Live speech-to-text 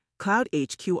Cloud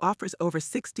HQ offers over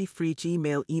 60 free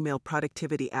Gmail email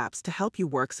productivity apps to help you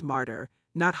work smarter,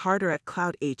 not harder at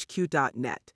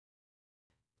cloudhq.net.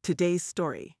 Today's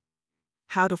story.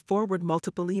 How to forward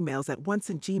multiple emails at once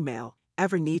in Gmail.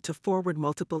 Ever need to forward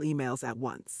multiple emails at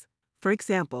once? For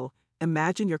example,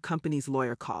 imagine your company's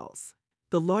lawyer calls.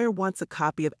 The lawyer wants a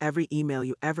copy of every email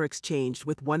you ever exchanged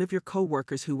with one of your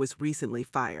coworkers who was recently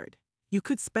fired. You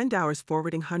could spend hours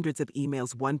forwarding hundreds of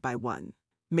emails one by one,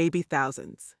 maybe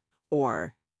thousands.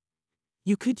 Or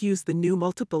you could use the new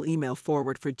Multiple Email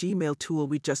Forward for Gmail tool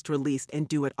we just released and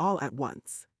do it all at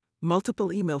once.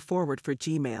 Multiple Email Forward for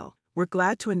Gmail. We're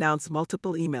glad to announce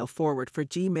Multiple Email Forward for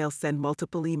Gmail. Send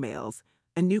multiple emails,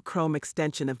 a new Chrome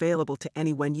extension available to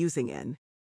anyone using an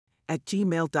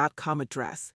 @gmail.com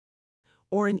address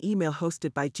or an email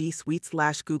hosted by G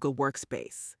Suite/Google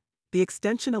Workspace. The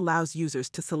extension allows users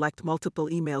to select multiple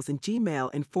emails in Gmail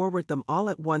and forward them all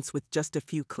at once with just a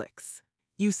few clicks.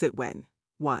 Use it when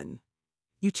 1.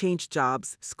 You change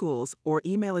jobs, schools, or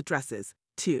email addresses.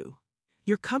 2.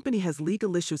 Your company has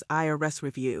legal issues, IRS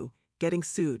review, getting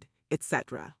sued,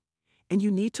 etc. and you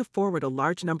need to forward a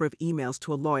large number of emails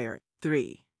to a lawyer.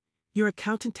 3. Your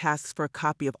accountant asks for a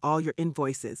copy of all your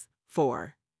invoices.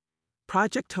 4.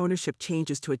 Project ownership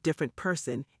changes to a different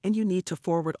person and you need to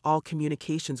forward all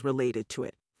communications related to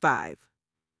it. 5.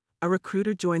 A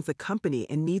recruiter joins the company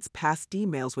and needs past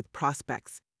emails with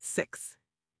prospects. 6.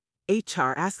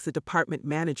 HR asks a department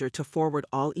manager to forward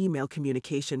all email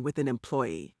communication with an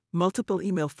employee. Multiple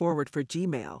Email Forward for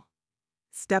Gmail.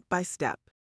 Step by step.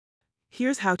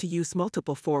 Here's how to use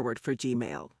Multiple Forward for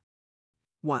Gmail.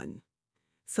 1.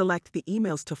 Select the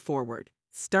emails to forward.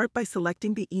 Start by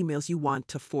selecting the emails you want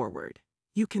to forward.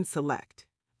 You can select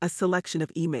a selection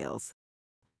of emails,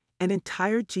 an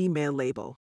entire Gmail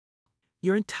label,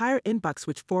 your entire inbox,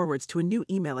 which forwards to a new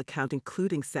email account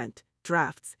including sent,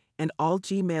 drafts, and all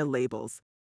Gmail labels.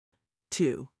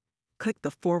 2. Click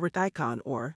the forward icon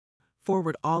or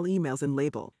forward all emails and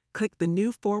label. Click the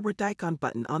new forward icon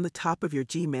button on the top of your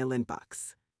Gmail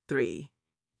inbox. 3.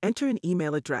 Enter an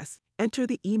email address. Enter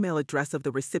the email address of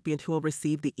the recipient who will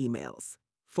receive the emails.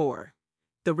 4.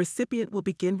 The recipient will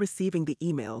begin receiving the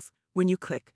emails. When you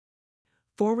click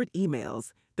Forward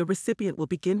Emails, the recipient will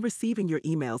begin receiving your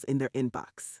emails in their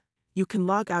inbox. You can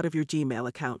log out of your Gmail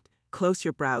account, close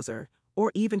your browser, or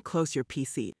even close your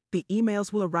PC. The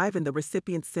emails will arrive in the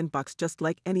recipient's inbox just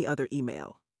like any other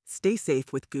email. Stay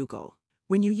safe with Google.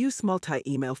 When you use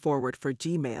Multi-Email Forward for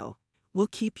Gmail, we'll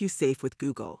keep you safe with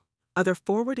Google. Other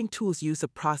forwarding tools use a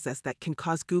process that can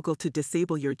cause Google to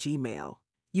disable your Gmail.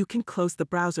 You can close the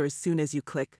browser as soon as you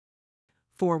click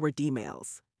Forward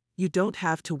Emails. You don't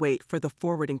have to wait for the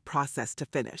forwarding process to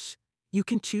finish. You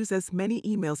can choose as many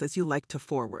emails as you like to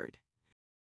forward.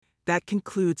 That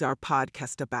concludes our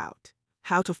podcast about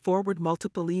how to forward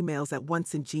multiple emails at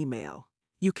once in Gmail.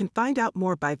 You can find out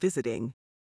more by visiting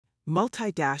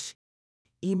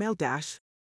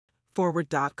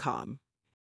multi-email-forward.com.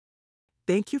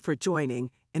 Thank you for joining,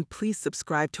 and please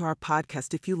subscribe to our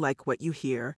podcast if you like what you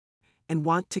hear and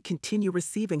want to continue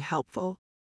receiving helpful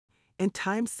and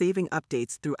time-saving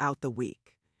updates throughout the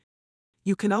week.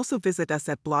 You can also visit us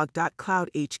at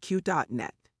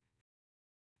blog.cloudhq.net.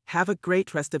 Have a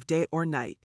great rest of day or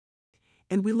night,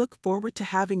 and we look forward to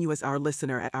having you as our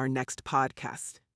listener at our next podcast.